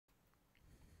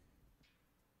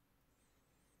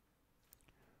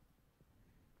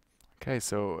Okay,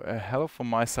 so hello from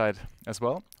my side as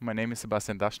well. My name is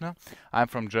Sebastian Daschner. I'm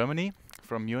from Germany,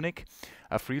 from Munich,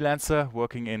 a freelancer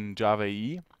working in Java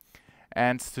EE.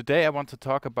 And today I want to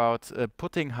talk about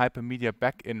putting Hypermedia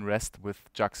back in REST with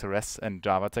JAX-RS and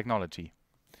Java technology.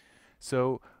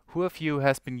 So who of you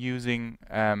has been using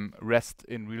REST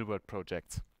in real-world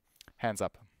projects? Hands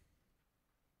up.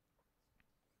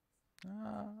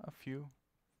 A few.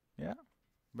 Yeah,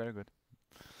 very good.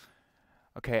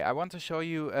 Okay, I want to show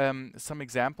you some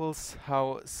examples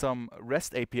how some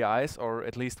REST APIs, or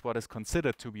at least what is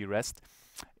considered to be REST,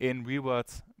 in real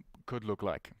world could look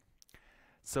like.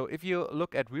 So if you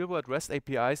look at real world REST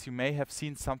APIs, you may have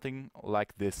seen something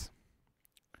like this.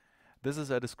 This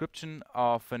is a description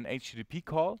of an HTTP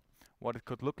call, what it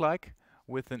could look like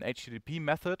with an HTTP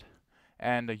method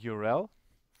and a URL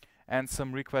and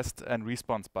some request and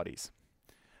response bodies.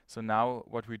 So now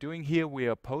what we're doing here, we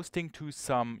are posting to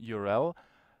some URL,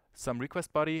 some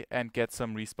request body, and get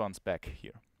some response back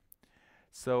here.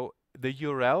 So the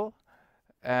URL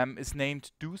is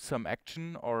named do some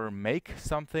action or make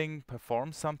something,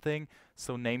 perform something,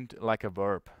 so named like a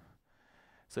verb.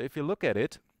 So if you look at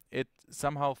it, it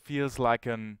somehow feels like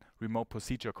a remote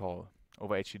procedure call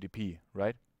over HTTP,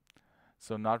 right?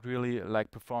 So not really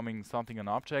like performing something on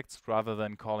objects rather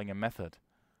than calling a method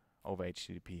over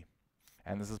HTTP.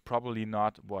 And this is probably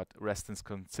not what REST is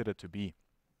considered to be.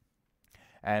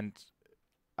 And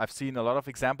I've seen a lot of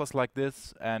examples like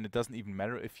this, and it doesn't even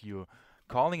matter if you're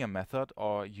calling a method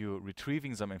or you're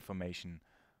retrieving some information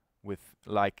with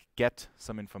like get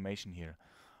some information here.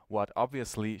 What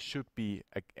obviously should be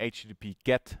a HTTP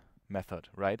get method,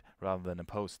 right? Rather than a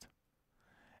post.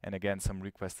 And again, some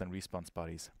request and response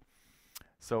bodies.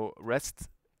 So REST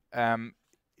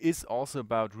is also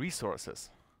about resources.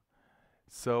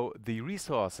 So the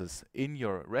resources in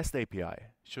your REST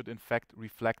API should in fact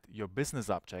reflect your business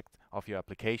object of your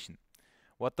application.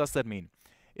 What does that mean?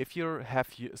 If you have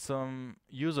some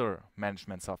user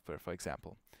management software, for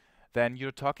example, then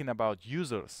you're talking about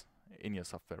users in your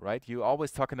software, right? You're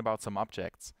always talking about some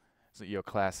objects, so your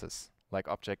classes, like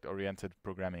object-oriented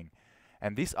programming.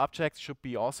 And these objects should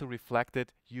be also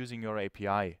reflected using your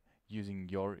API, using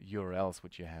your URLs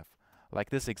which you have.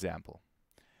 Like this example.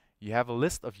 You have a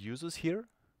list of users here,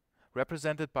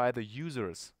 represented by the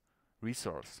users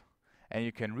resource. And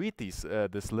you can read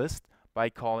this list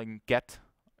by calling get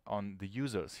on the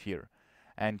users here.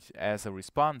 And as a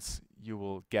response, you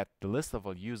will get the list of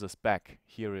all users back.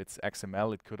 Here it's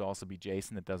XML, it could also be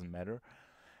JSON, it doesn't matter.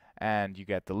 And you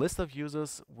get the list of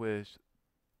users with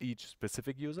each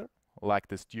specific user, like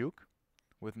this Duke,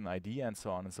 with an ID and so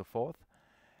on and so forth.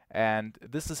 And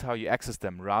this is how you access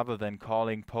them, rather than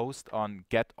calling post on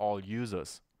get all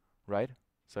users, right?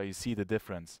 So you see the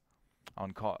difference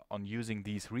on using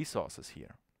these resources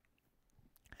here.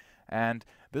 And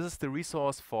this is the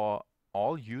resource for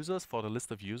all users, for the list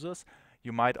of users.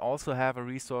 You might also have a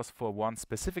resource for one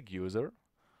specific user.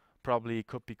 Probably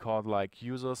could be called like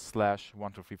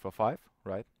users/12345,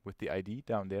 right? With the ID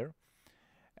down there.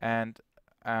 And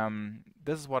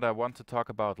this is what I want to talk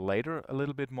about later a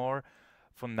little bit more.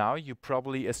 For now, you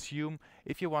probably assume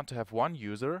if you want to have one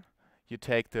user, you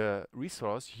take the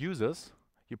resource users,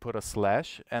 you put a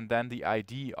slash, and then the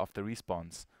ID of the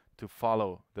response to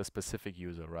follow the specific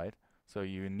user, right? So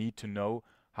you need to know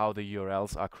how the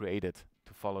URLs are created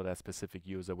to follow that specific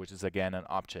user, which is again an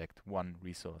object, one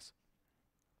resource.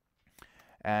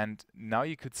 And now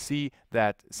you could see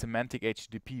that semantic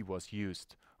HTTP was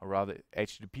used, or rather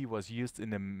HTTP was used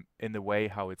in the way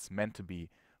how it's meant to be,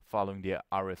 following the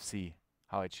RFC.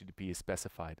 How HTTP is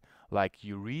specified. Like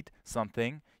you read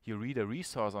something, you read a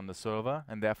resource on the server,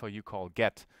 and therefore you call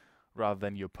get, rather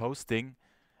than you're posting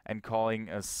and calling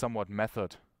a somewhat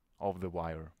method over the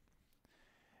wire.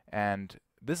 And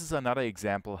this is another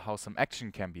example how some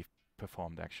action can be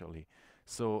performed actually.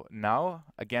 So now,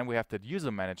 again, we have that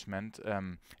user management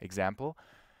example,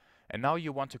 and now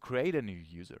you want to create a new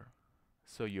user.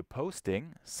 So you're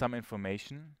posting some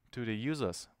information to the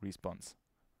user's response,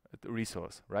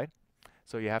 resource, right?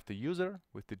 So you have the user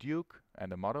with the Duke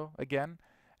and the motto again,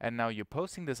 and now you're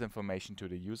posting this information to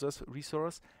the user's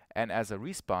resource, and as a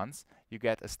response, you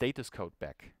get a status code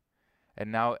back.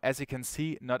 And now, as you can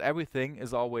see, not everything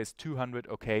is always 200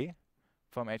 OK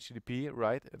from HTTP,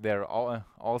 right? There are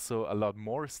also a lot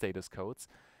more status codes.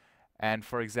 And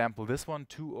for example, this one,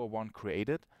 201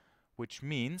 created, which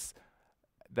means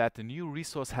that the new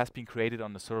resource has been created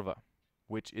on the server,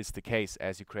 which is the case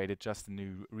as you created just a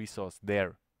new resource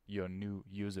there, your new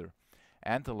user.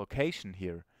 And the location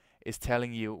here is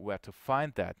telling you where to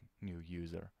find that new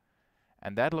user.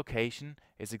 And that location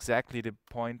is exactly the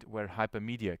point where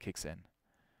Hypermedia kicks in.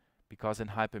 Because in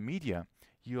Hypermedia,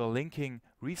 you are linking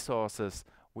resources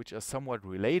which are somewhat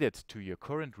related to your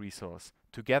current resource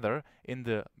together in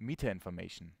the meta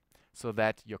information, so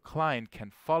that your client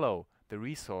can follow the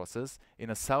resources in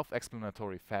a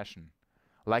self-explanatory fashion,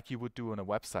 like you would do on a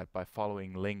website by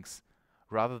following links,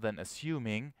 rather than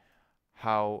assuming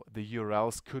how the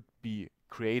URLs could be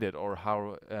created or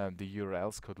how the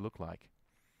URLs could look like.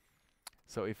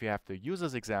 So if you have the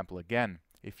users example again,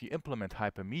 if you implement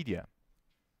Hypermedia,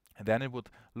 then it would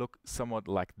look somewhat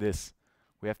like this.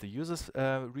 We have the users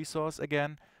resource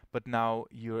again, but now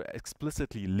you're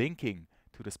explicitly linking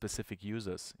to the specific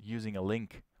users using a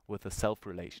link with a self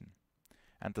relation.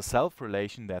 And the self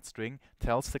relation, that string,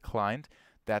 tells the client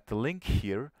that the link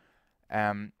here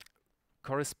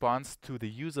corresponds to the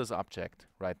user's object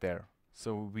right there.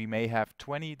 So we may have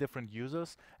 20 different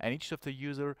users, and each of the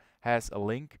user has a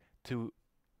link to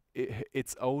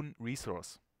its own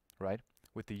resource, right?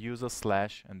 With the user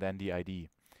slash and then the ID.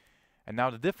 And now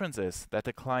the difference is that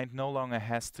the client no longer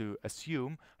has to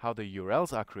assume how the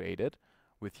URLs are created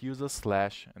with user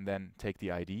slash and then take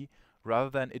the ID, rather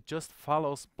than it just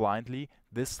follows blindly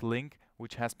this link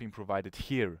which has been provided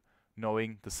here,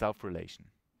 knowing the self relation,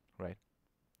 right?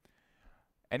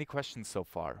 Any questions so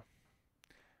far?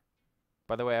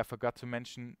 By the way, I forgot to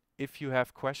mention, if you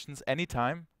have questions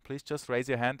anytime, please just raise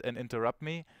your hand and interrupt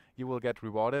me. You will get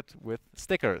rewarded with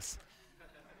stickers.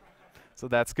 So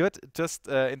that's good. Just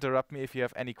interrupt me if you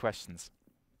have any questions.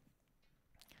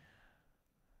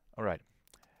 All right.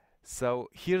 So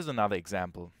here's another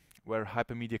example where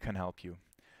Hypermedia can help you.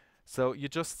 So you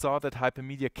just saw that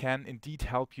Hypermedia can indeed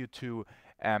help you to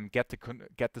get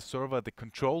the server the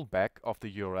control back of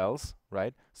the URLs,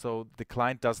 right? So the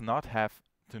client does not have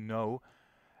to know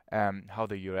how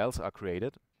the URLs are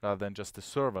created, rather than just the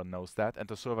server knows that, and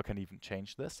the server can even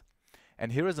change this.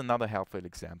 And here is another helpful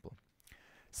example.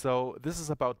 So this is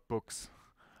about books,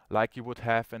 like you would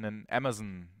have in an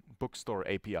Amazon bookstore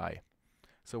API.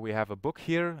 So we have a book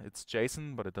here, it's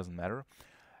JSON, but it doesn't matter,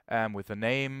 with a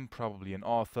name, probably an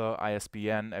author,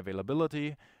 ISBN,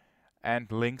 availability,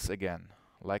 and links again,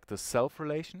 like the self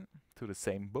relation to the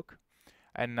same book.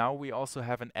 And now we also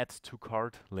have an add to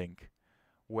cart link,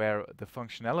 where the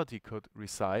functionality could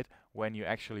reside when you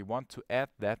actually want to add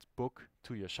that book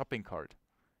to your shopping cart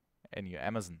in your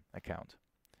Amazon account.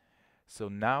 So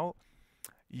now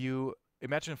you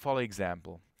imagine the following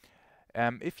example.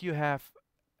 If you have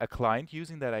a client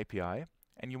using that API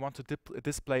and you want to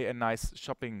display a nice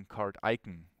shopping cart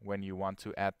icon when you want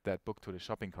to add that book to the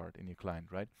shopping cart in your client,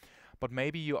 right? But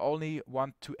maybe you only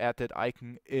want to add that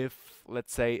icon if,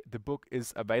 let's say, the book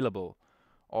is available,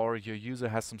 or your user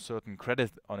has some certain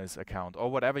credit on his account,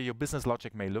 or whatever your business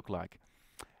logic may look like.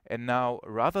 And now,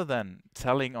 rather than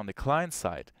telling on the client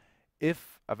side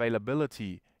if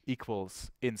availability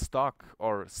equals in stock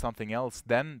or something else,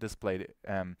 then display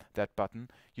that button,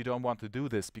 you don't want to do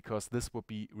this, because this would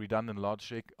be redundant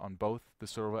logic on both the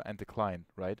server and the client,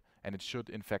 right? And it should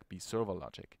in fact be server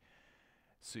logic.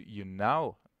 So you're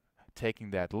now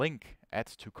taking that link, add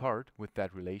to cart, with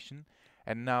that relation,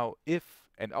 and now if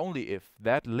and only if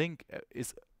that link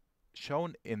is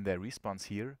shown in the response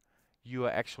here, you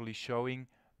are actually showing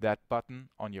that button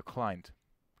on your client.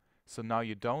 So now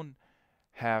you don't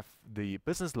have the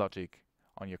business logic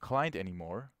on your client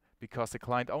anymore, because the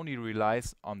client only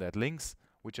relies on that links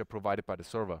which are provided by the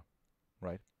server,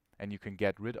 right? And you can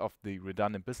get rid of the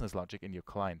redundant business logic in your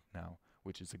client now,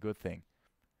 which is a good thing.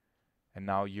 And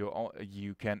now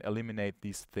you can eliminate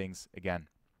these things again.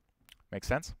 Make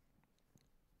sense?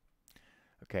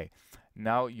 Okay.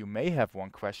 Now you may have one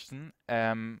question.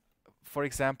 For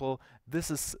example,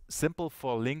 this is simple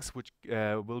for links which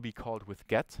will be called with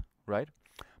get, right?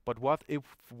 But what if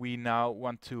we now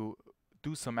want to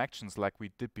do some actions like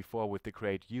we did before with the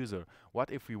create user?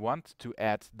 What if we want to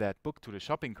add that book to the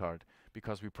shopping cart?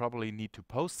 Because we probably need to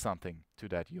post something to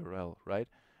that URL, right?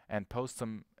 And post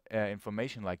some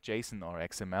information like JSON or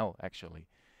XML actually.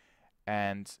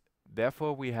 And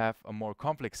therefore we have a more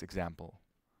complex example.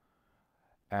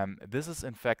 This is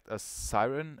in fact a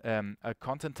siren, a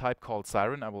content type called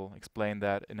siren. I will explain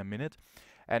that in a minute.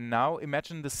 And now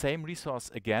imagine the same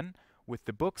resource again with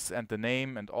the books and the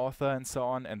name and author and so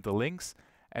on and the links.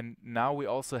 And now we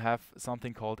also have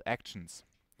something called actions.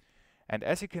 And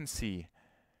as you can see,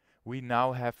 we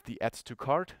now have the add to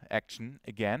cart action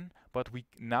again, but we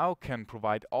now can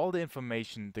provide all the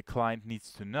information the client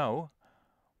needs to know,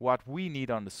 what we need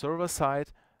on the server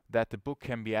side, that the book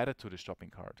can be added to the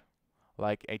shopping cart.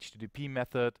 Like HTTP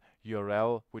method,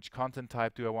 URL, which content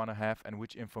type do I want to have, and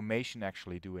which information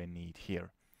actually do I need here.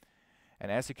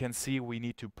 And as you can see, we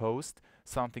need to post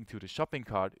something to the shopping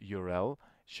cart URL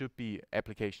should be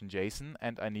application JSON,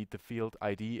 and I need the field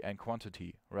ID and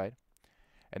quantity, right?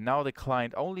 And now the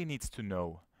client only needs to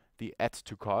know the add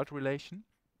to cart relation,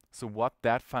 so what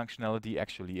that functionality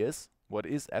actually is, what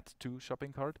is add to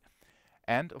shopping cart,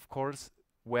 and of course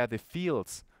where the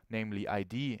fields, namely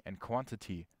ID and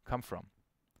quantity, come from.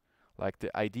 Like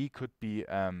the ID could be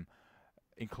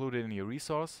included in your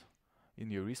resource, in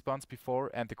your response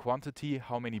before, and the quantity,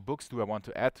 how many books do I want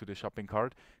to add to the shopping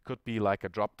cart, could be like a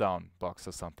drop-down box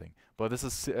or something. But this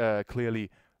is clearly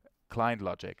client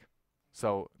logic.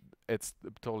 So it's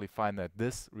totally fine that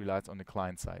this relies on the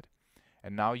client side.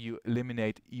 And now you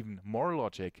eliminate even more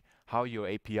logic how your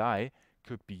API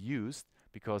could be used,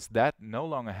 because that no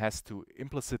longer has to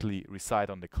implicitly reside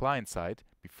on the client side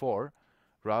before,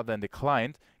 rather than the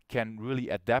client can really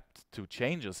adapt to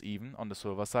changes even on the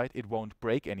server side. It won't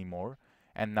break anymore.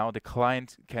 And now the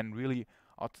client can really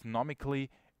autonomically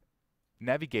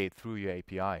navigate through your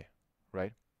API,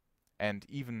 right? And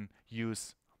even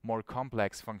use more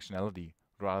complex functionality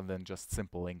rather than just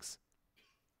simple links.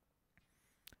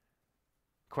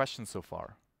 Questions so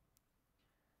far?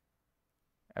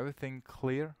 Everything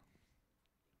clear?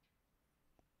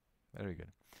 Very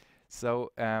good.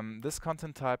 So this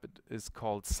content type is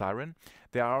called Siren.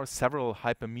 There are several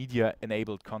Hypermedia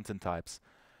enabled content types.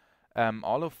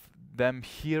 All of them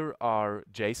here are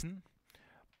JSON,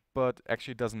 but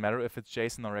actually it doesn't matter if it's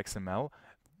JSON or XML.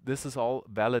 This is all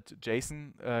valid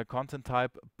JSON content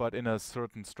type, but in a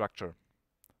certain structure.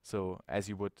 So as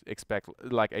you would expect,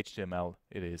 like HTML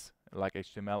it is. Like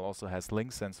HTML also has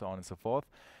links and so on and so forth.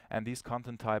 And these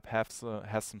content type has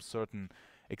some certain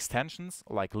extensions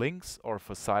like links, or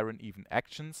for Siren even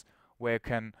actions, where you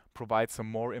can provide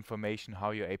some more information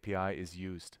how your API is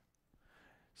used.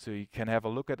 So you can have a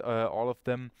look at all of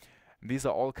them. These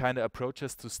are all kind of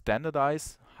approaches to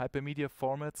standardize Hypermedia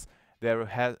formats.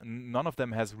 None of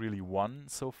them has really one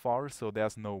so far, so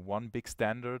there's no one big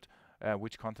standard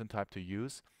which content type to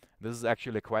use. This is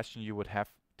actually a question you would have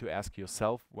to ask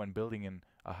yourself when building in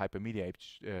a Hypermedia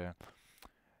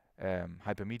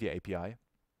API,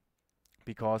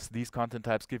 because these content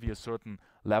types give you a certain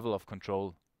level of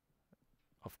control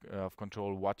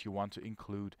what you want to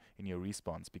include in your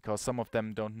response, because some of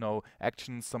them don't know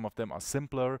actions, some of them are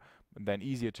simpler, then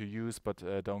easier to use, but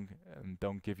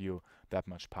don't give you that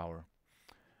much power.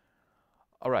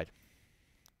 All right,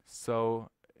 so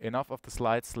enough of the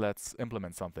slides, let's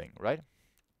implement something, right?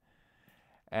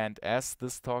 And as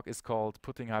this talk is called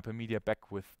Putting Hypermedia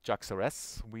Back with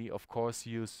JAX-RS, we of course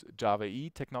use Java E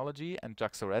technology and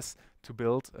JAX-RS to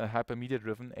build a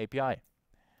Hypermedia-driven API.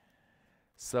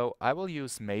 So I will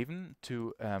use Maven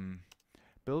to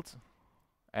build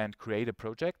and create a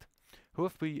project. Who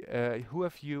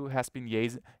of you has been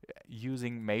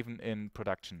using Maven in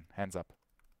production? Hands up.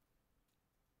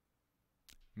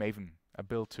 Maven, a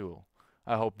build tool.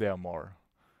 I hope there are more.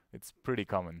 It's pretty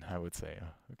common, I would say.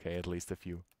 Okay, at least a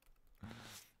few.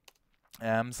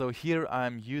 So here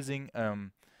I'm using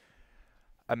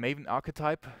a Maven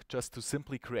archetype just to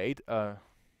simply create a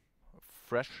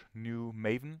fresh new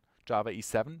Maven Java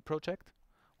E7 project,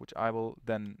 which I will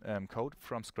then code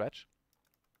from scratch.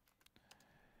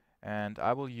 And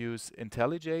I will use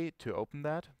IntelliJ to open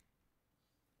that.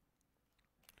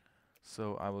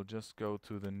 So I will just go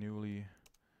to the newly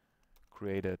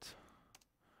created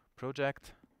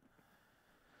project.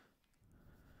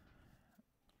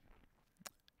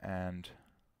 And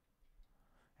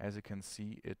as you can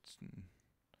see, it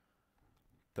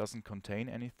doesn't contain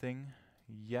anything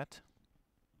yet.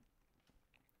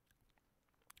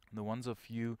 The ones of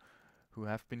you who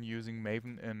have been using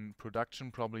Maven in production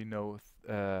probably know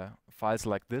files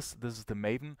like this. This is the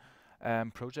Maven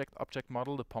project object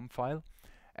model, the POM file.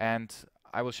 And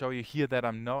I will show you here that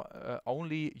I'm not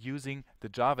only using the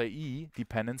Java E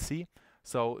dependency.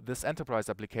 So this enterprise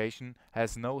application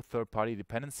has no third-party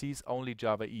dependencies, only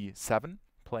Java E7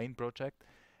 plain project.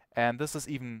 And this is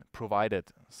even provided.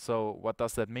 So what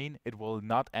does that mean? It will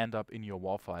not end up in your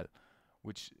WAR file,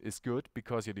 which is good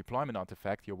because your deployment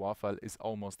artifact, your WAR file, is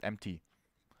almost empty,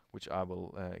 which I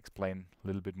will explain a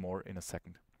little bit more in a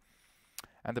second.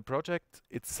 And the project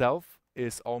itself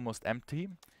is almost empty.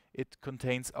 It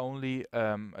contains only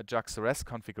a JAX-RS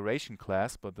configuration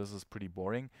class, but this is pretty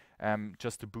boring,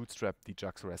 just to bootstrap the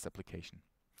JAX-RS application.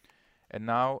 And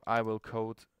now I will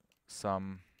code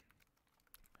some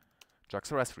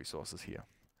JAX-RS resources here.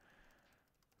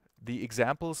 The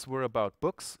examples were about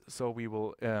books, so we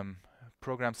will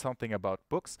program something about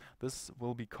books. This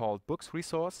will be called books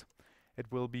resource. It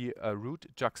will be a root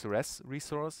JAX-RS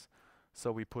resource,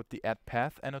 so we put the add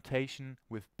path annotation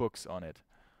with books on it.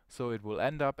 So it will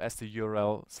end up as the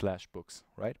URL/books,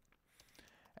 right?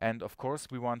 And of course,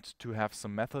 we want to have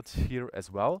some methods here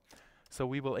as well. So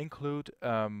we will include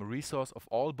resource of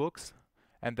all books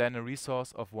and then a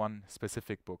resource of one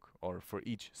specific book, or for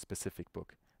each specific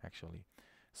book, actually.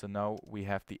 So now we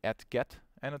have the @get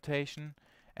annotation,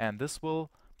 and this will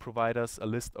provide us a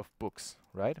list of books,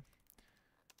 right?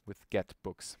 With get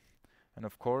books. And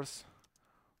of course,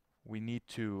 we need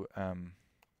to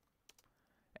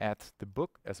add the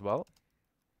book as well.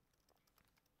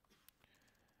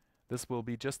 This will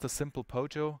be just a simple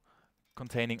POJO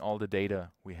containing all the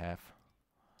data we have,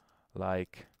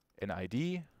 like an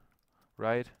ID,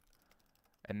 right?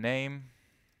 A name,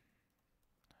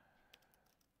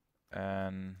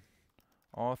 an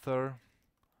author,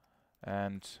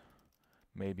 and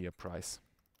maybe a price.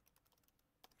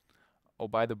 Oh,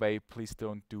 by the way, please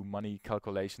don't do money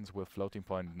calculations with floating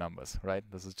point numbers, right?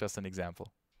 This is just an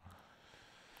example.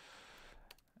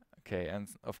 Okay, and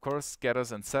of course,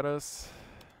 getters and setters.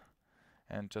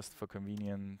 And just for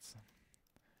convenience,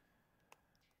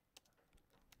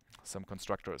 some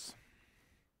constructors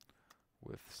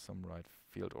with some right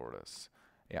field orders.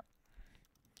 Yeah.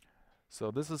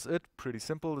 So this is it, pretty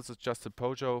simple. This is just a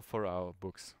POJO for our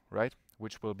books, right?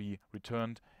 Which will be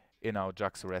returned in our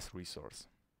JAX-RS resource.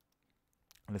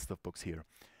 List of books here.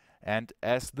 And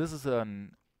as this is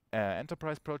an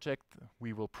enterprise project,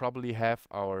 we will probably have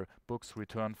our books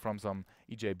returned from some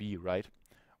EJB, right?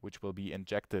 Which will be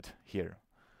injected here.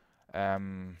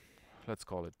 Let's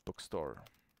call it bookstore.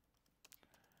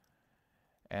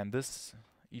 And this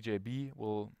EJB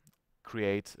will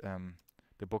create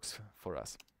the books for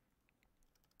us.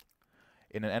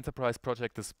 In an enterprise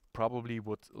project, this probably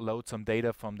would load some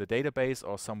data from the database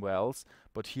or somewhere else,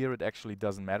 but here it actually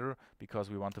doesn't matter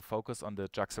because we want to focus on the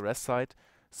JAX-RS side.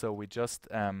 So we just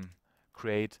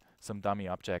create some dummy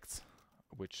objects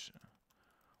which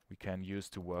we can use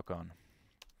to work on.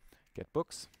 Get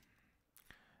books,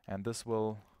 and this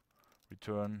will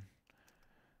return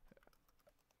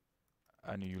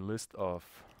a new list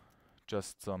of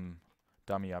just some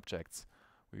dummy objects.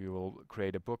 We will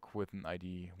create a book with an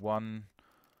ID 1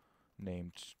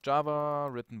 named Java,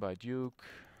 written by Duke,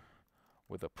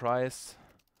 with a price,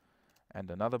 and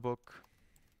another book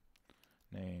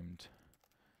named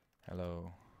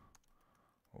Hello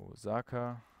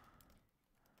Osaka,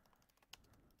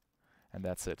 and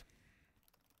that's it.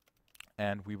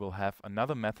 And we will have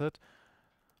another method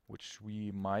which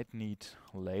we might need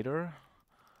later,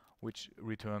 which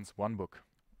returns one book.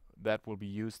 That will be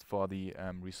used for the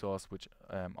resource which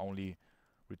only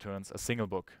returns a single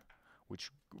book,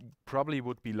 which probably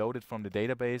would be loaded from the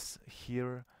database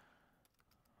here,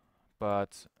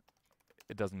 but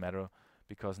it doesn't matter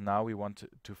because now we want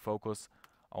to focus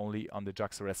only on the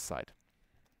JAX-RS side.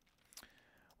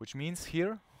 Which means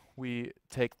here we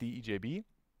take the EJB,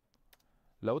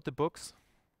 load the books,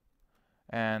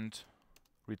 and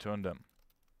return them,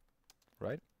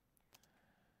 right?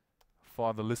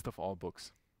 For the list of all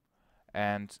books.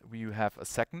 And we have a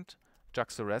second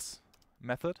JAX-RS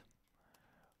method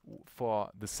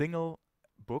for the single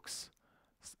books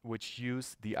which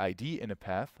use the ID in a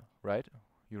path, right?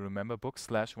 You remember books /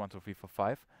 1, 2, 3, 4,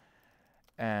 5,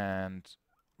 and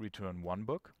return one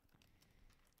book.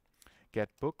 Get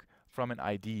book from an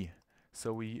ID.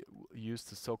 So we use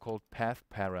the so-called path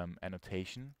param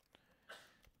annotation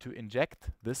to inject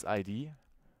this ID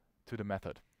to the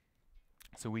method.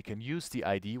 So we can use the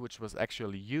ID which was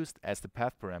actually used as the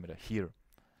path parameter here,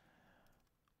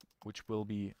 which will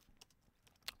be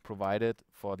provided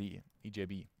for the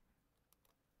EJB.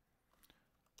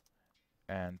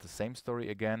 And the same story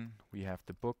again, we have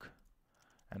the book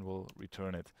and we'll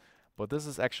return it. But this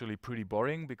is actually pretty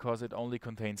boring because it only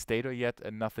contains data yet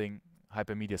and nothing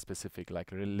hypermedia specific,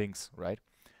 like links, right?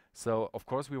 So of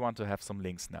course we want to have some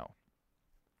links now.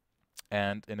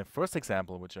 And in the first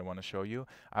example, which I want to show you,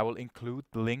 I will include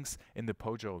the links in the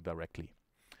POJO directly.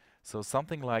 So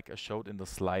something like I showed in the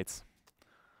slides,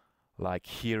 like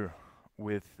here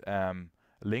with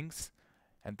links,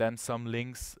 and then some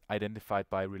links identified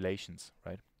by relations,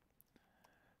 right?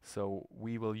 So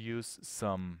we will use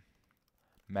some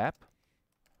map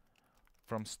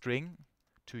from string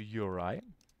to URI,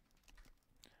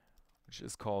 which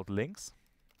is called links.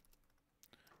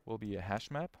 Will be a hash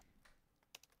map.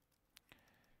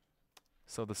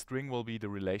 So the string will be the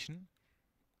relation.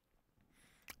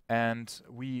 And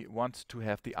we want to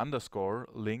have the underscore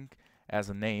link as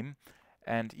a name.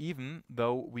 And even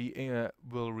though we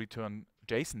will return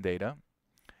JSON data,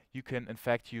 you can in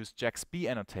fact use JAX-B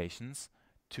annotations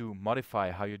to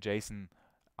modify how your JSON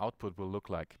output will look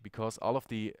like, because all of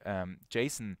the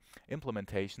JSON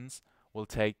implementations will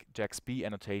take JAX-B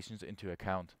annotations into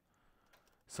account.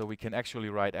 So we can actually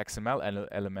write XML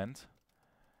element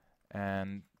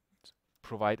and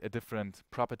provide a different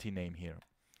property name here.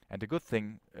 And the good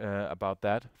thing about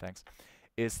that, thanks,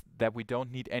 is that we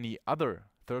don't need any other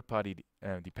third-party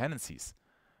dependencies.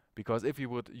 Because if you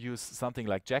would use something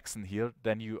like Jackson here,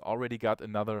 then you already got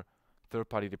another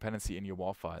third-party dependency in your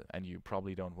WAR file, and you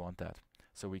probably don't want that.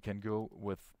 So we can go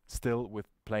still with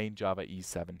plain Java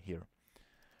E7 here.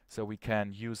 So we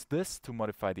can use this to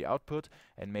modify the output,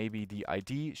 and maybe the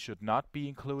ID should not be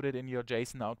included in your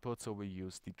JSON output, so we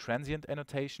use the transient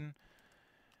annotation,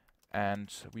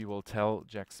 and we will tell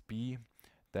JAX-B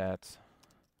that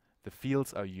the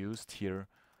fields are used here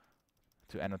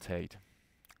to annotate.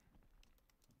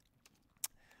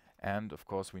 And of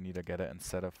course we need a getter and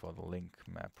setter for the link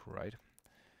map, right?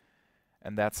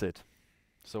 And that's it.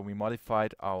 So we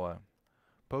modified our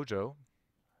POJO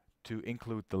to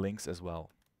include the links as well.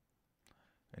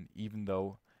 And even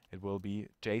though it will be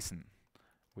JSON,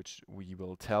 which we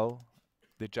will tell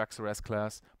the JAX-RS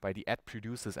class by the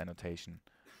 @producers annotation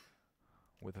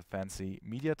with a fancy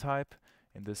media type,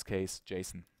 in this case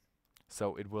JSON.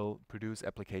 So it will produce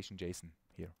application JSON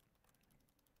here.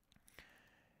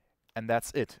 And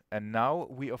that's it. And now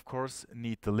we of course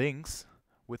need the links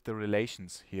with the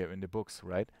relations here in the books,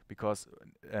 right? Because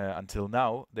until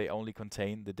now they only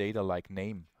contain the data like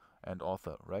name and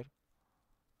author, right?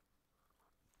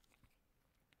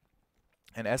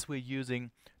 And as we're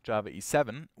using Java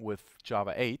E7 with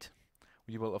Java 8,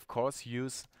 we will of course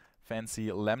use fancy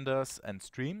lambdas and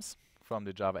streams from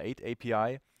the Java 8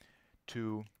 API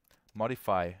to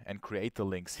modify and create the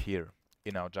links here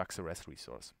in our JAX-RS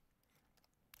resource.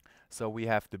 So we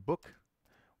have the book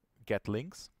get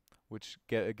links, which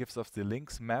gives us the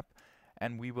links map,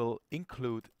 and we will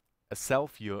include a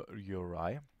self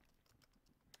URI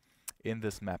in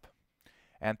this map.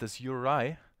 And this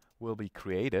URI will be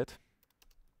created.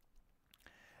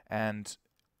 And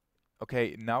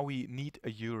okay, now we need a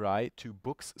URI to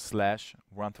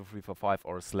books/12345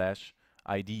 or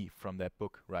 /ID from that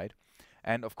book, right?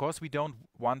 And of course we don't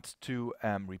want to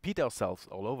repeat ourselves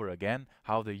all over again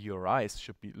how the URIs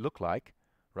should look like,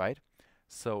 right?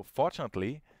 So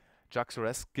fortunately,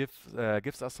 JAX-RS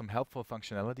gives us some helpful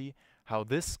functionality how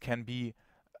this can be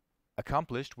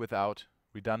accomplished without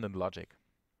redundant logic.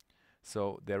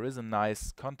 So there is a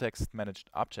nice context managed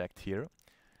object here,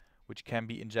 which can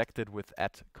be injected with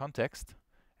 @context,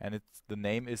 and the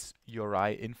name is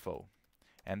URI info.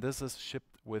 And this is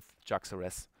shipped with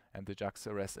JAX-RS, and the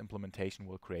JAX-RS implementation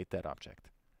will create that object,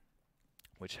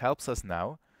 which helps us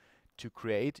now to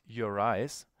create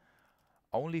URIs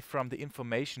only from the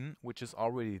information which is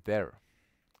already there.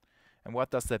 And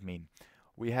what does that mean?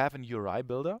 We have an URI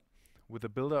builder with a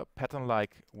builder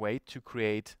pattern-like way to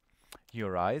create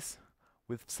URIs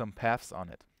with some paths on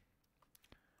it.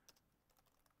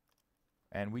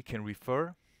 And we can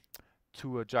refer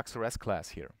to a JAX-RS class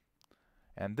here.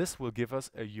 And this will give us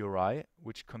a URI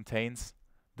which contains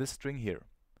this string here,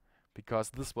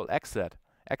 because this will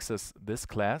access this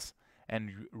class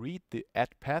and read the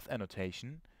 @path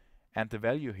annotation and the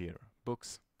value here,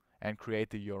 books, and create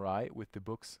the URI with the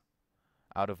books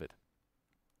out of it.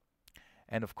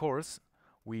 And of course,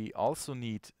 we also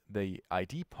need the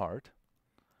ID part,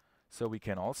 so we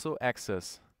can also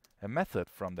access a method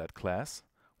from that class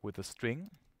with a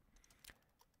string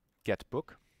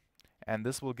getBook, and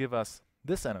this will give us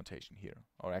this annotation here,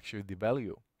 or actually the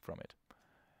value from it.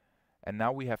 And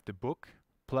now we have the book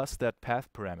plus that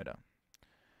path parameter.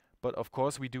 But of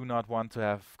course we do not want to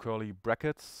have curly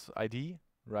brackets ID,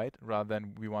 right? Rather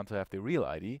than we want to have the real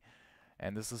ID.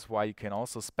 And this is why you can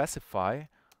also specify,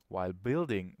 while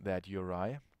building that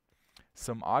URI,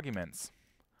 some arguments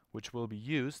which will be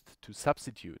used to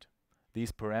substitute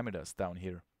these parameters down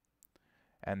here.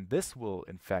 And this will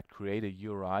in fact create a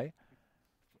URI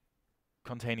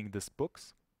containing this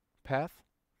books path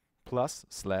plus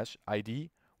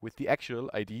 /ID with the actual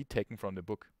ID taken from the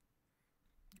book,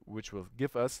 which will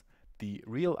give us the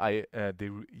real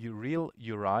real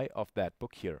URI of that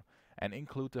book here, and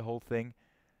include the whole thing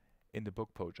in the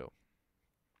book POJO.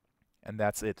 And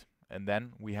that's it. And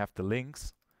then we have the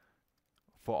links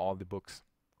for all the books,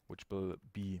 which will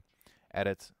be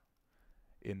added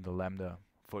in the lambda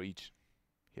for each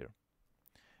here.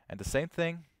 And the same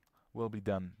thing will be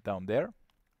done down there.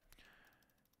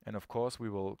 And of course we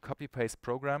will copy paste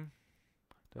program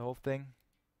the whole thing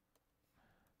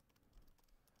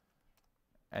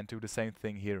and do the same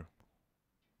thing here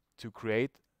to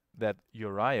create that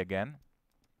URI again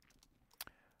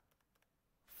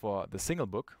for the single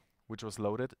book which was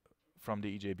loaded from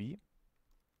the EJB,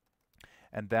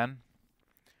 and then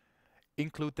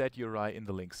include that URI in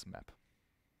the links map.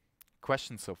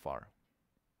 Questions so far?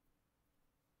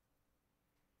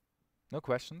 No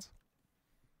questions?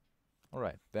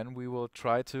 Alright, then we will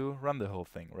try to run the whole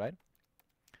thing, right?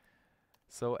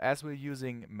 So as we're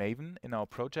using Maven in our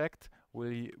project,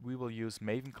 we will use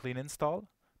Maven clean install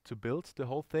to build the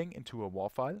whole thing into a WAR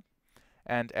file.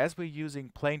 And as we're using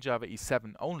plain Java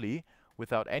E7 only,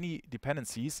 without any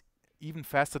dependencies, even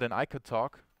faster than I could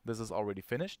talk, this is already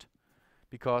finished,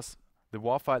 because the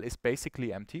WAR file is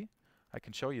basically empty. I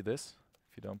can show you this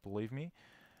if you don't believe me.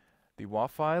 The WAR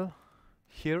file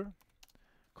here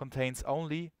contains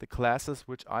only the classes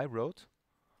which I wrote,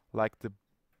 like the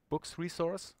books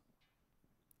resource,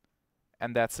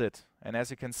 and that's it. And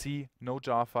as you can see, no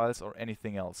jar files or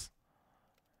anything else.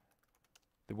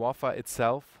 The WAR file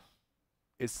itself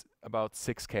is about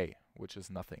 6K, which is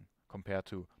nothing compared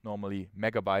to normally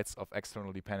megabytes of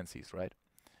external dependencies, right?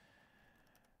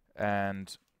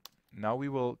 And now we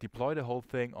will deploy the whole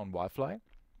thing on Wi-Fi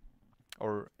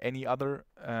or any other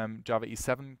Java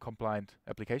E7 compliant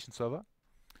application server.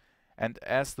 And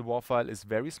as the WAR file is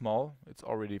very small, it's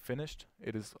already finished,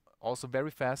 it is also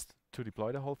very fast to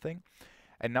deploy the whole thing.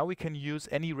 And now we can use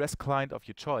any REST client of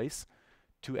your choice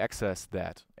to access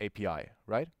that API,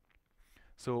 right?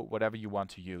 So whatever you want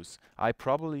to use. I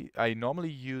normally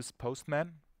use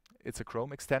Postman. It's a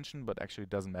Chrome extension, but actually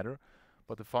it doesn't matter.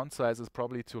 But the font size is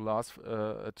probably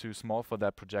too small for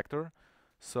that projector.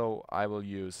 So I will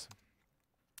use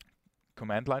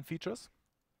command line features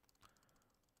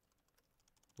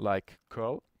like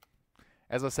curl.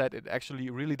 As I said, it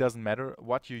actually really doesn't matter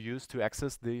what you use to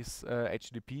access this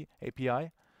HTTP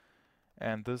API.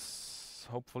 And this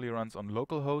hopefully runs on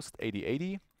localhost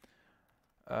 8080.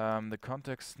 The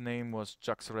context name was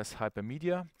JAX-RS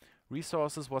Hypermedia.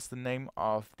 Resources was the name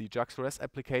of the JAX-RS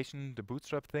application, the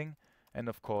bootstrap thing, and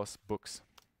of course books.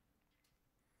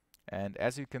 And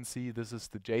as you can see, this is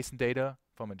the JSON data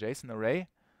from a JSON array.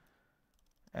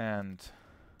 And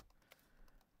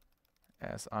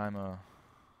as I'm a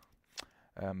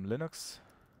Linux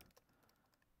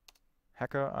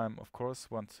hacker, I'm of course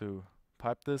want to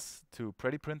pipe this to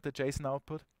print the JSON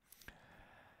output.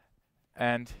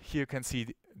 And here you can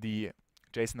see the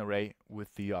JSON array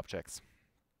with the objects.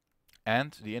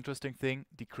 And the interesting thing,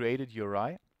 the created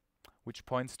URI, which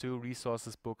points to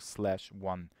resources books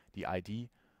 /1, the ID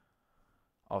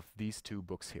of these two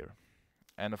books here.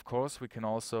 And of course, we can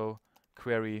also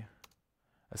query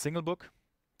a single book,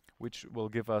 which will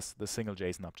give us the single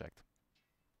JSON object.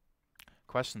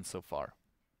 Questions so far?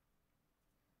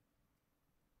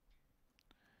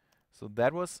 So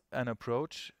that was an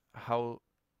approach how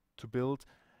to build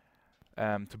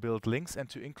links and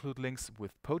to include links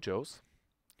with POJOs.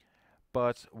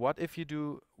 But what if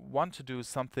you want to do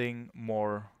something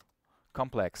more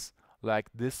complex, like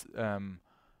this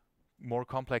more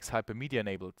complex hypermedia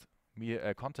enabled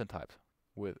content type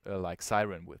with like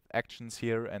Siren with actions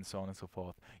here and so on and so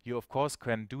forth? You of course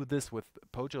can do this with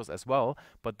POJOs as well,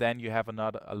 but then you have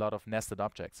a lot of nested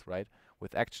objects, right?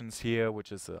 With actions here,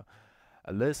 which is a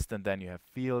list, and then you have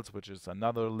fields, which is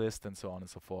another list, and so on and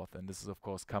so forth. And this is of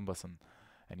course cumbersome,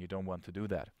 and you don't want to do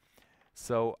that.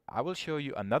 So I will show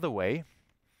you another way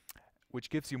which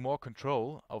gives you more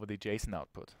control over the JSON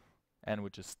output, and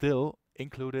which is still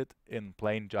included in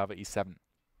plain Java E7.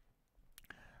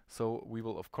 So we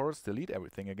will of course delete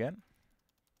everything again.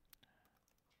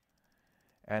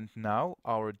 And now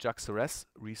our JAX-RS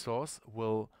resource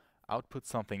will output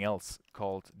something else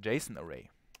called JSON array.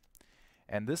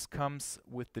 And this comes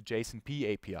with the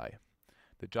JSONP API,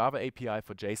 the Java API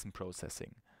for JSON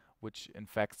processing, which in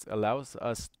fact allows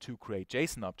us to create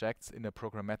JSON objects in a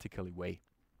programmatically way.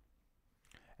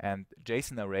 And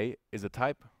JSON array is a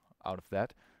type out of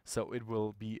that, so it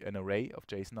will be an array of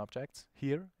JSON objects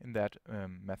here in that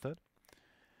method.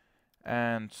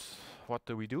 And what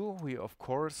do? We of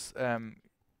course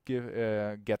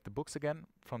get the books again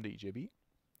from the EJB.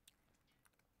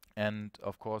 And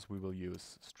of course we will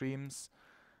use streams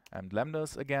and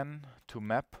lambdas again to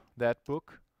map that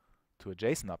book to a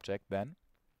JSON object then,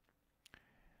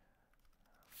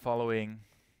 following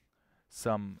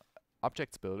some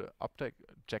object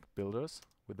builders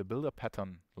with a builder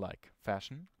pattern like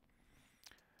fashion.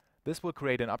 This will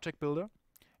create an object builder,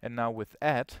 and now with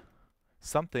add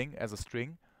something as a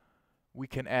string, we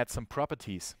can add some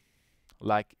properties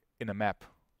like in a map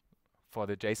for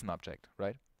the JSON object,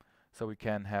 right? So we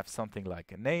can have something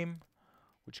like a name,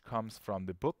 which comes from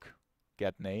the book,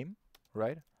 get name,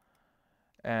 right?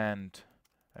 And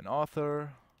an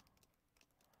author,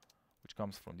 which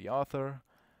comes from the author,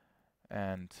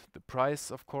 and the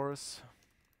price, of course.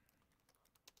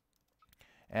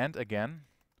 And again,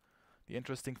 the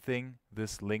interesting thing,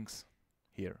 this links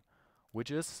here, which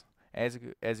is, as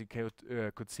you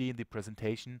could see in the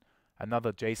presentation,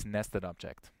 another JSON nested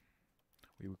object.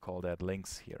 We would call that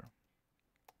links here.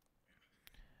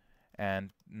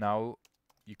 And now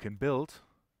you can build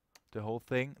the whole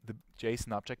thing, the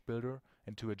JSON object builder,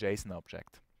 into a JSON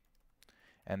object.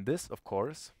 And this, of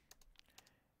course,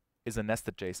 is a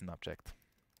nested JSON object,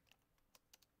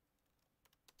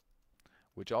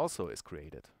 which also is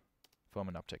created from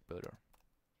an object builder.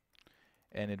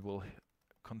 And it will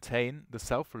contain the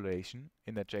self relation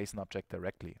in that JSON object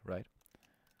directly, right?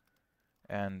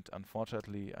 And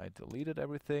unfortunately, I deleted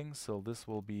everything, so this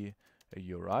will be a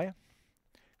URI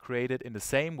created in the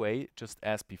same way just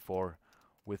as before,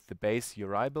 with the base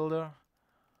URI builder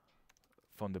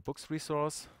from the books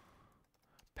resource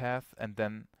path, and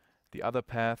then the other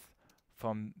path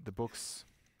from the books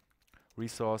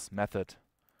resource method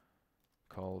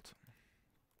called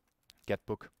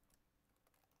getBook,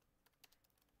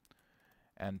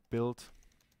 and build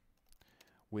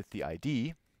with the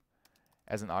ID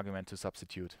as an argument to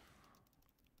substitute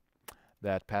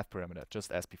that path parameter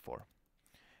just as before.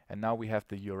 And now we have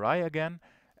the URI again,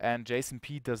 and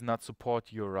JSONP does not support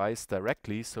URIs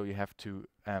directly, so you have to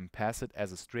pass it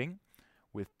as a string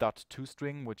with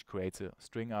 .toString, which creates a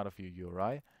string out of your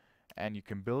URI, and you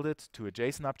can build it to a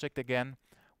JSON object again,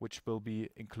 which will be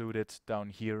included down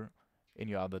here in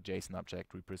your other JSON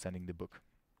object representing the book.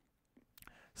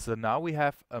 So now we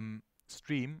have a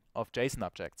stream of JSON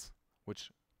objects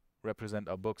which represent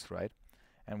our books, right?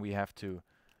 And we have to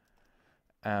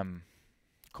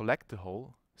collect the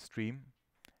whole stream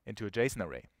into a JSON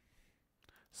array.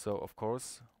 So of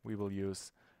course we will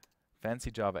use fancy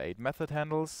Java 8 method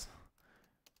handles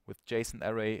with JSON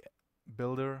array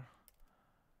builder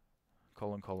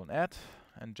 ::add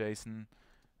and JSON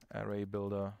array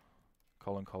builder :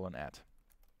 :add.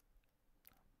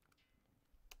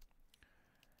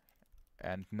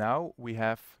 And now we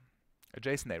have a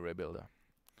JSON array builder.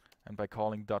 And by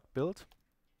calling .build,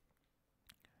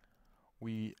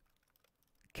 we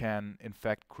can in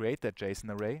fact create that JSON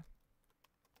array.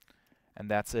 And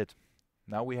that's it.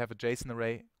 Now we have a JSON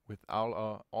array with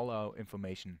all our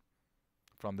information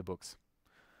from the books.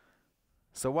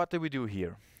 So what did we do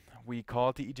here? We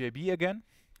called the EJB again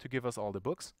to give us all the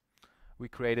books. We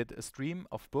created a stream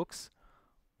of books.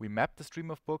 We mapped the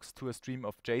stream of books to a stream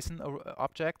of JSON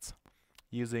objects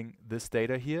using this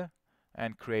data here,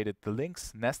 and created the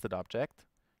links nested object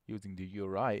using the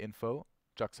URI info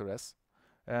JAX-RS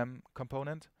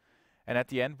component. And at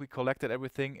the end, we collected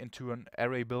everything into an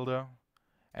array builder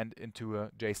and into a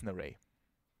JSON array.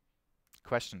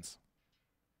 Questions?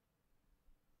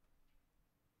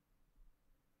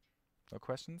 No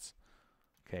questions?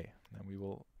 Okay, then we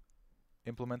will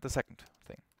implement the second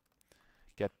thing.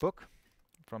 Get book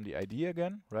from the ID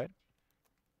again, right?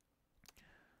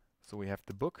 So we have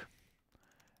the book,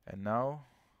 and now,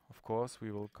 of course,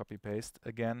 we will copy paste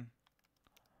again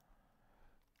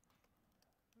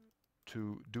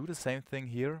to do the same thing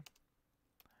here.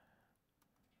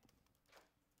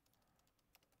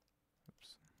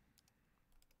 Oops.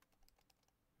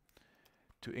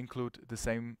 To include the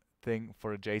same thing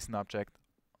for a JSON object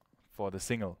for the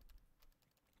single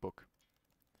book.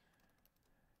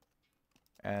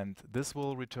 And this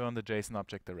will return the JSON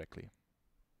object directly.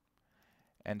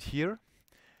 And here,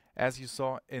 as you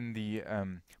saw in the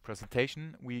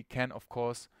presentation, we can of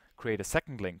course create a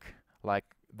second link,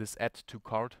 like this add to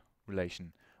cart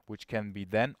relation, which can be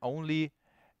then only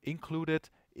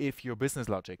included if your business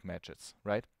logic matches,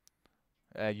 right?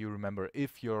 You remember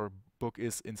if your book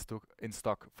is in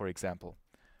stock, for example.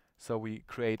 So we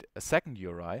create a second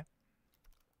URI,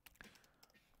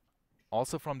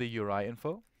 also from the URI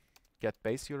info, get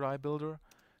base URI builder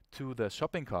to the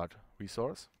shopping cart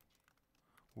resource,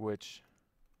 which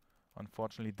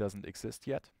unfortunately doesn't exist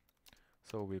yet.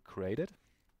 So we'll create it.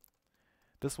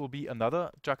 This will be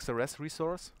another JAX-RS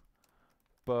resource,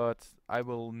 but I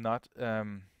will not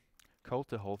code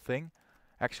the whole thing.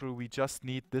 Actually, we just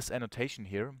need this annotation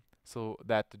here so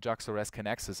that the JAX-RS can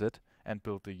access it and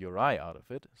build the URI out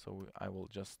of it. So I will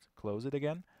just close it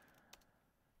again.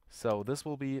 So this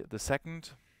will be the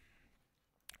second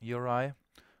URI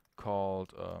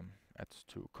called add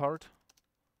to cart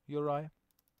URI,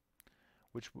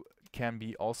 which can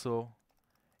be also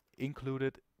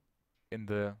included in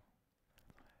the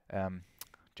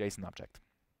JSON object.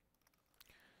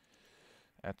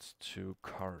 Add to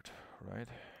cart, right?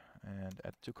 And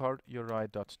add to cart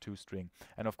URI.toString.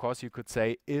 And of course you could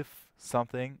say if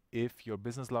your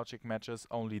business logic matches,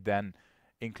 only then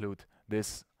include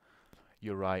this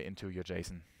URI into your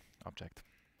JSON object.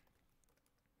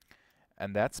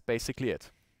 And that's basically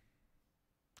it.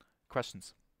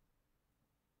 Questions?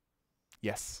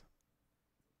 Yes.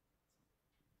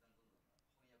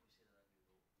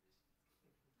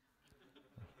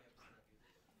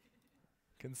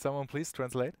 Can someone please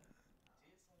translate?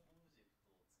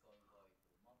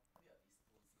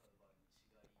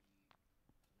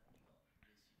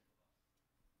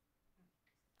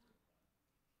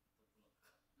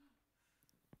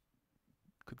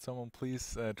 Could someone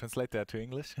please translate that to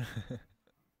English?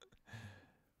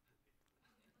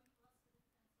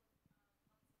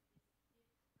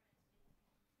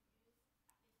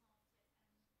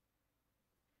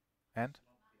 And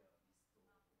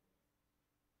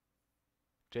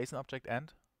JSON object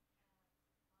and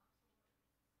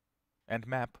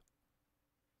map.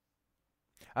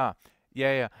 Ah,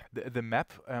 yeah, yeah. The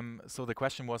map. So the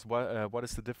question was, what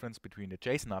is the difference between the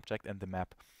JSON object and the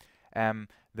map?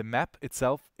 The map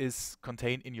itself is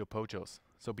contained in your POJOs.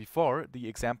 So before the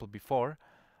example before,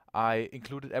 I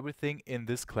included everything in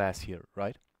this class here,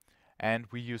 right? And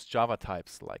we use Java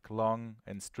types like long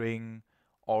and string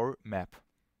or map.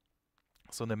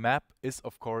 So the map is,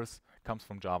 of course, comes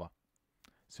from Java.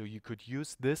 So you could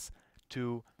use this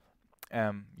to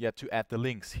to add the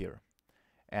links here.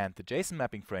 And the JSON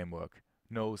mapping framework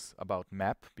knows about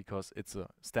map because it's a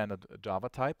standard Java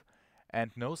type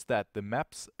and knows that the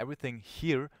maps, everything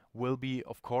here will be,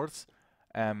 of course,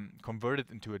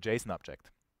 converted into a JSON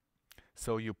object.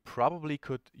 So you probably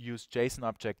could use JSON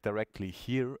object directly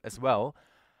here as well,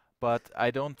 but I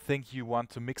don't think you want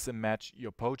to mix and match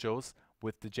your POJOs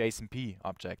with the JSONP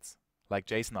objects, like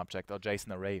JSON object or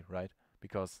JSON array, right?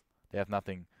 Because they have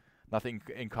nothing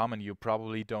in common. You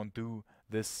probably don't do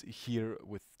this here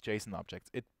with JSON objects.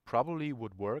 It probably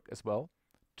would work as well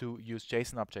to use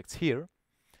JSON objects here,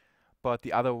 but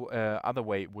the other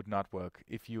way would not work.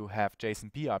 If you have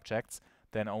JSONP objects,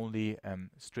 then only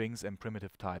strings and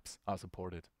primitive types are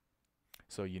supported.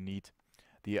 So you need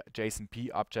the JSONP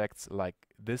objects like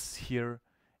this here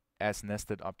as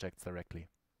nested objects directly.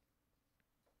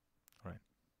 Right.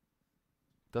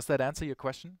 Does that answer your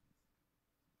question?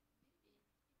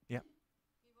 Yeah.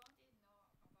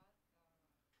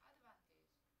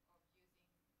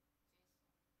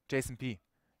 JSONP.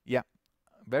 Yeah.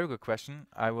 Very good question.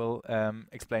 I will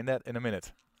explain that in a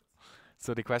minute.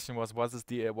 So the question was,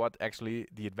 what actually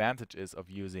the advantage is of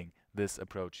using this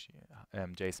approach,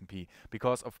 JSONP?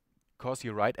 Because of course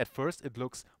you're right. At first it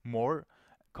looks more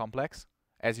complex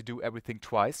as you do everything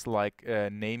twice, like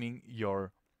naming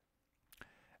your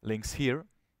links here,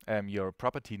 your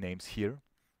property names here.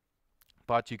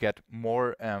 But you get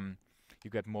more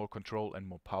control and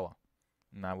more power.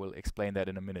 And I will explain that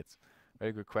in a minute.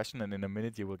 Very good question, and in a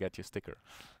minute you will get your sticker.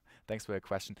 Thanks for your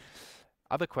question.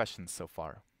 Other questions so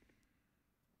far?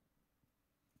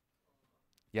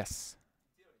 Yes.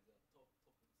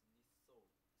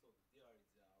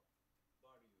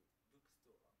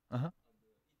 Uh-huh.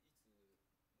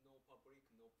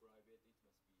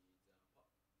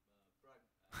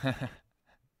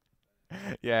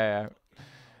 Yeah, yeah.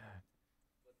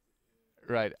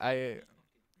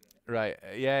 Right.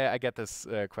 Yeah, I get this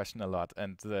question a lot,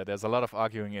 and there's a lot of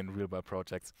arguing in real world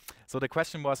projects. So the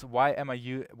question was, why am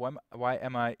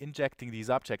I injecting these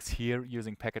objects here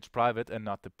using package private and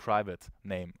not the private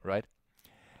name, right?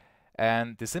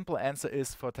 And the simple answer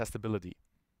is for testability.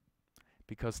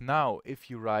 Because now, if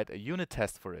you write a unit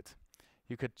test for it,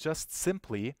 you could just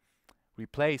simply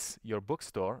replace your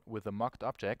bookstore with a mocked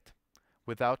object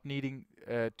without needing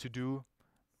to do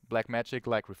black magic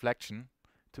like reflection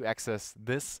to access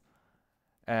this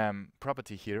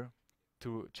property here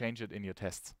to change it in your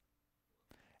tests.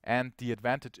 And the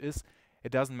advantage is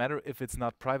it doesn't matter if it's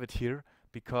not private here,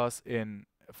 because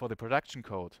for the production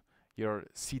code, your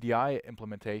CDI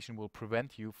implementation will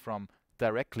prevent you from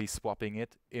directly swapping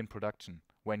it in production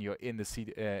when you're in the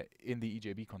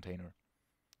EJB container.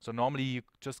 So normally you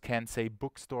just can say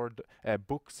bookstore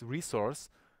books resource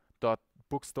dot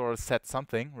bookstore set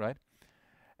something, right?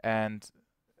 And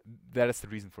that is the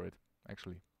reason for it,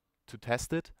 actually, to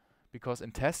test it, because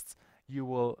in tests you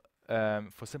will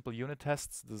for simple unit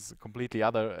tests, this is a completely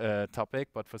other topic,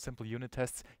 but for simple unit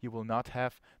tests you will not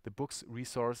have the books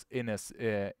resource in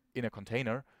a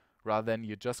container, rather than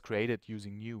you just create it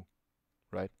using new,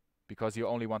 right? Because you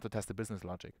only want to test the business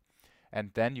logic.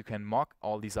 And then you can mock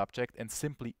all these objects and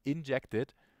simply inject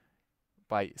it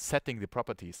by setting the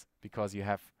properties, because you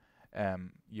have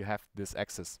this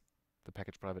access, the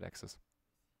package private access,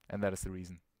 and that is the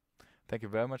reason. Thank you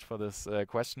very much for this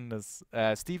question.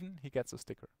 Stephen, he gets a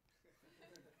sticker.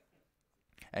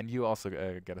 And you also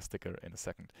get a sticker in a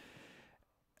second.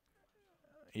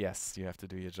 Yes, you have to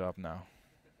do your job now.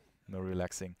 No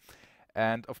relaxing.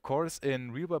 And of course,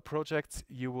 in real world projects,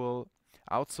 you will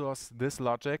outsource this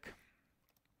logic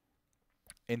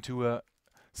into a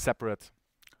separate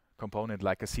component,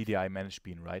 like a CDI managed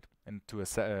bean, right? Into a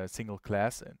single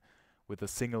class and with a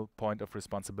single point of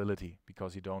responsibility,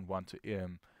 because you don't want to yeah,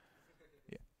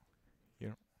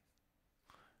 here,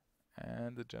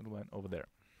 and the gentleman over there.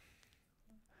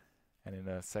 And in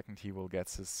a second he will get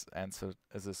his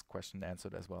question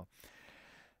answered as well.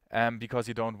 because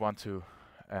you don't want to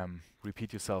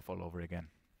repeat yourself all over again.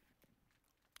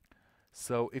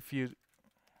 So if you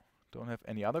don't have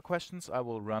any other questions, I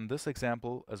will run this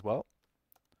example as well.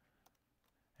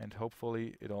 And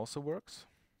hopefully it also works.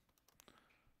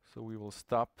 So we will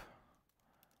stop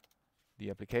the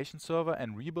application server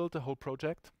and rebuild the whole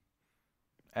project.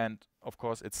 And of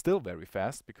course it's still very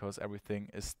fast because everything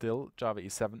is still Java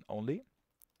E7 only.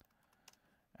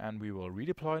 And we will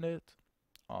redeploy it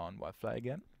on Wi-Fi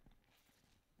again.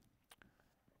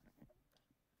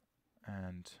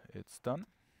 And it's done.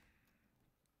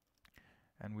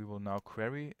 And we will now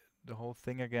query the whole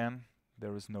thing again.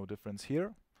 There is no difference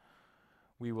here.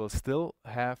 We will still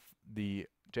have the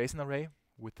JSON array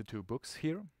with the 2 books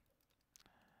here.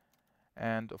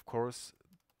 And of course,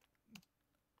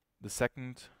 the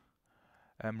second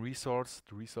resource,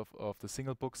 the resource of the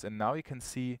single books. And now you can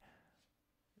see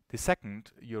the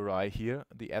second URI here,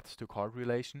 the add to cart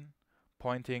relation,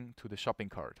 pointing to the shopping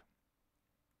cart,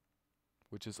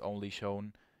 which is only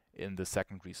shown in the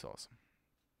second resource.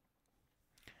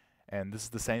 And this is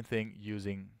the same thing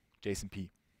using JSONP.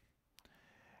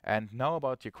 And now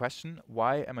about your question,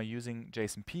 why am I using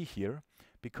JSONP here?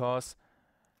 Because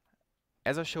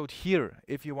as I showed here,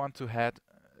 if you want to have,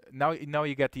 now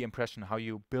you get the impression how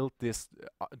you build this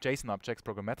JSON objects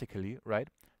programmatically, right?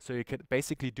 So you can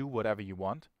basically do whatever you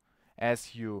want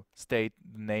as you state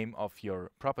the name of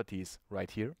your properties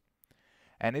right here.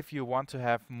 And if you want to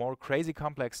have more crazy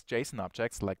complex JSON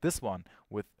objects like this one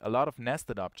with a lot of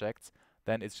nested objects,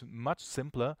 then it's much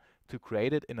simpler to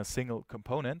create it in a single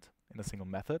component, in a single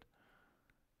method,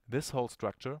 this whole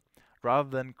structure, rather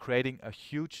than creating a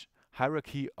huge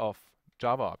hierarchy of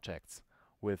Java objects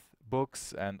with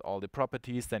books and all the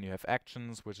properties. Then you have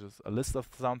actions, which is a list of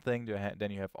something. Then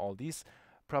you have all these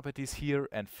properties here,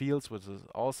 and fields, which is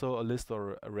also a list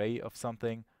or array of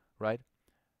something, right?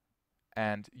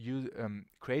 And you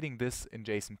creating this in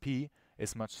JSONP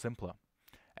is much simpler.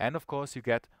 And of course, you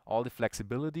get all the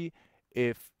flexibility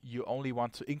if you only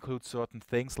want to include certain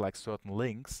things like certain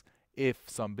links. If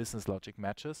some business logic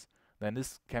matches, then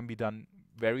this can be done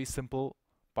very simple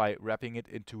by wrapping it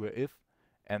into a if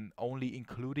and only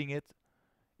including it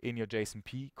in your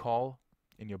JSONP call,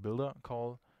 in your builder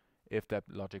call, if that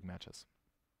logic matches.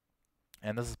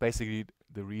 And this is basically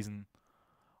the reason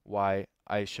why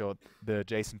I showed the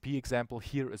JSONP example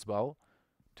here as well,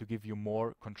 to give you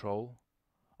more control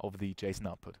over the JSON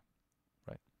output.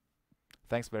 Right.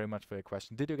 Thanks very much for your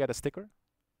question. Did you get a sticker?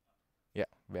 Yeah,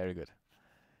 very good.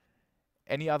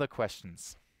 Any other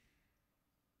questions?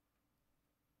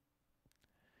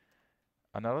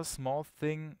 Another small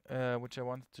thing which I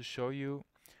wanted to show you,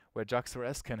 where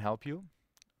JAX-RS can help you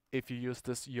if you use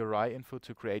this URI info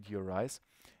to create URIs,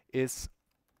 is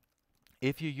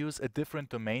if you use a different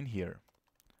domain here.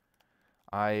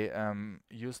 I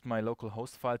used my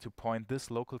localhost file to point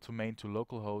this local domain to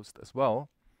localhost as well.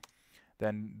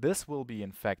 Then this will be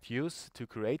in fact used to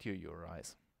create your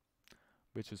URIs,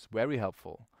 which is very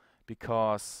helpful,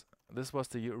 because this was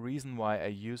the reason why I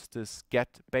used this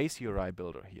get base URI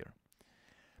builder here.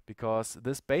 Because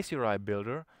this base URI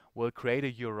builder will create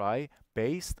a URI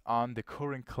based on the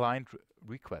current client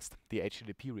request, the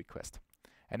HTTP request.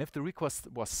 And if the request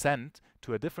was sent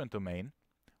to a different domain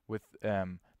with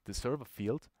the server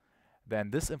field,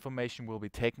 then this information will be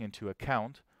taken into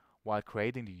account while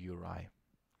creating the URI.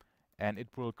 And it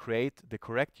will create the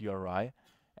correct URI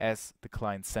as the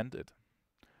client sent it.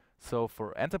 So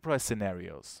for enterprise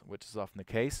scenarios, which is often the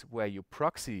case, where you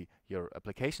proxy your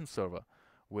application server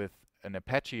with an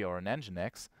Apache or an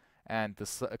Nginx, and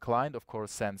the client of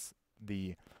course sends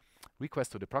the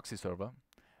request to the proxy server,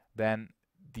 then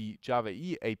the Java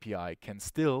E API can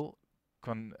still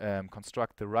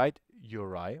construct the right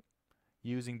URI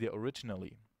using the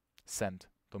originally sent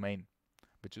domain,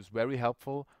 which is very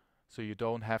helpful. So you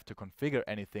don't have to configure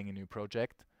anything in your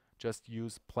project, just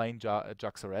use plain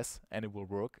JAX-RS and it will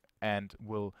work and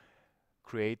will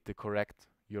create the correct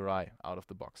URI out of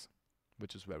the box,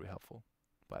 which is very helpful,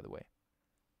 by the way.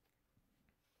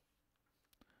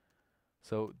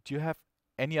 So do you have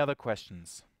any other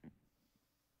questions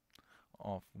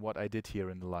of what I did here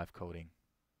in the live coding?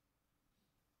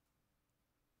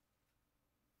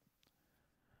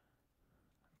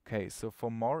 Okay, so for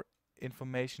more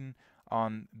information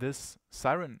on this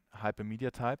Siren Hypermedia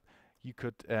type, you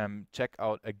could check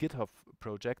out a GitHub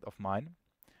project of mine.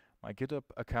 My GitHub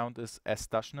account is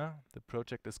 /Daschner. The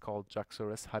project is called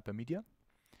JAX-RS Hypermedia.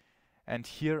 And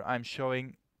here I'm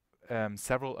showing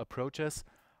several approaches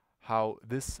how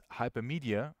this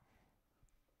Hypermedia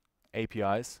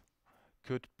APIs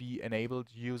could be enabled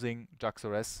using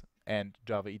JAX-RS and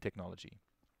Java E technology.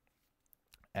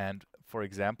 And for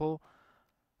example,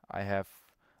 I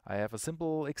have a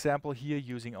simple example here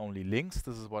using only links.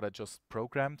 This is what I just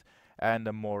programmed, and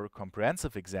a more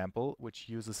comprehensive example which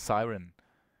uses Siren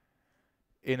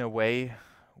in a way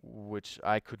which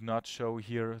I could not show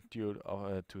here due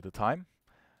to the time.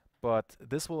 But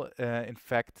this will in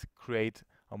fact create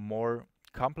a more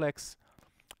complex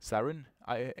Siren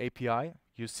API.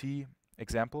 You see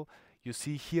example. You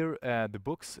see here the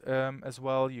books as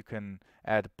well. You can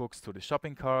add books to the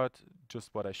shopping cart, just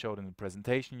what I showed in the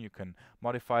presentation. You can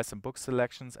modify some book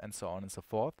selections and so on and so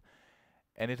forth.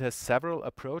 And it has several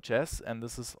approaches, and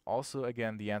this is also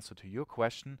again the answer to your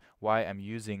question why I'm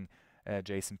using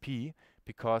JSONP,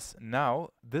 because now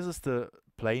this is the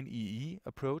plain EE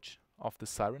approach of the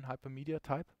Siren Hypermedia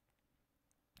type.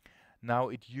 Now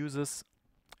it uses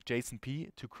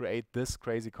JSONP to create this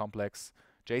crazy complex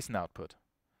JSON output.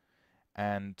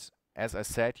 And as I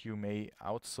said, you may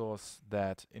outsource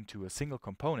that into a single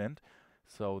component.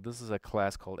 So this is a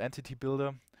class called Entity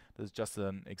Builder. This is just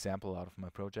an example out of my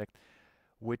project,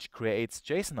 which creates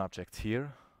JSON objects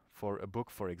here for a book,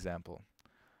 for example.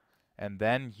 And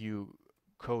then you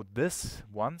code this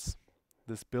once,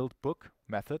 this build book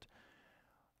method,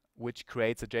 which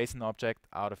creates a JSON object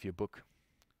out of your book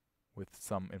with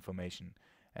some information.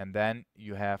 And then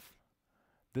you have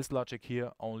this logic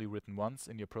here only written once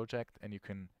in your project, and you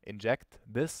can inject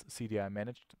this CDI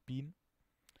managed bean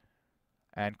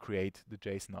and create the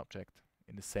JSON object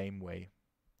in the same way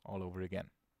all over again.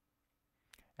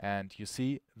 And you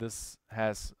see this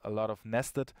has a lot of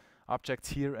nested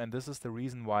objects here, and this is the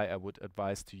reason why I would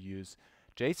advise to use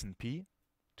JSONP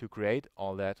to create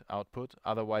all that output.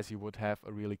 Otherwise you would have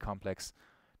a really complex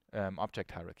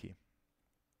object hierarchy.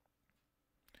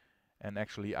 And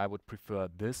actually I would prefer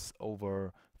this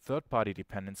over third-party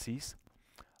dependencies.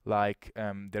 Like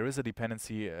there is a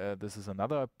dependency, this is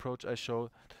another approach I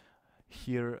showed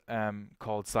here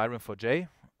called Siren4j,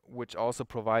 which also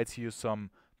provides you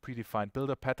some predefined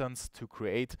builder patterns to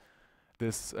create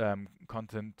this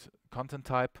content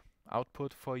type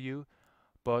output for you.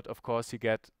 But of course you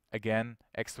get again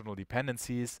external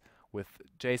dependencies with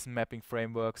JSON mapping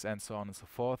frameworks and so on and so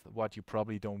forth, what you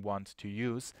probably don't want to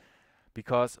use.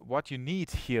 Because what you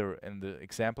need here in the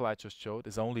example I just showed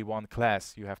is only one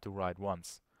class you have to write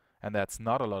once. And that's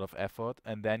not a lot of effort,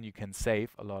 and then you can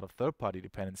save a lot of third-party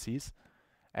dependencies,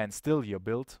 and still your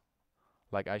build,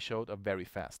 like I showed, are very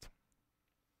fast.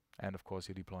 And of course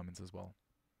your deployments as well.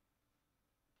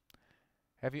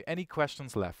 Have you any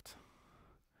questions left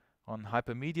on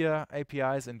Hypermedia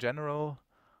APIs in general,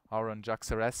 or on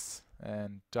JAX-RS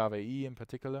and Java EE in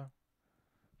particular?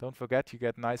 Don't forget you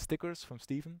get nice stickers from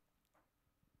Stephen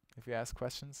if you ask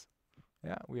questions.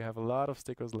 Yeah, we have a lot of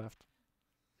stickers left.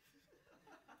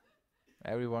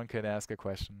 Everyone can ask a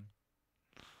question.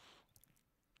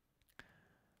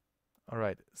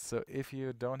 Alright, so if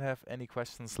you don't have any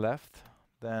questions left,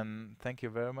 then thank you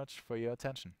very much for your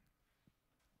attention.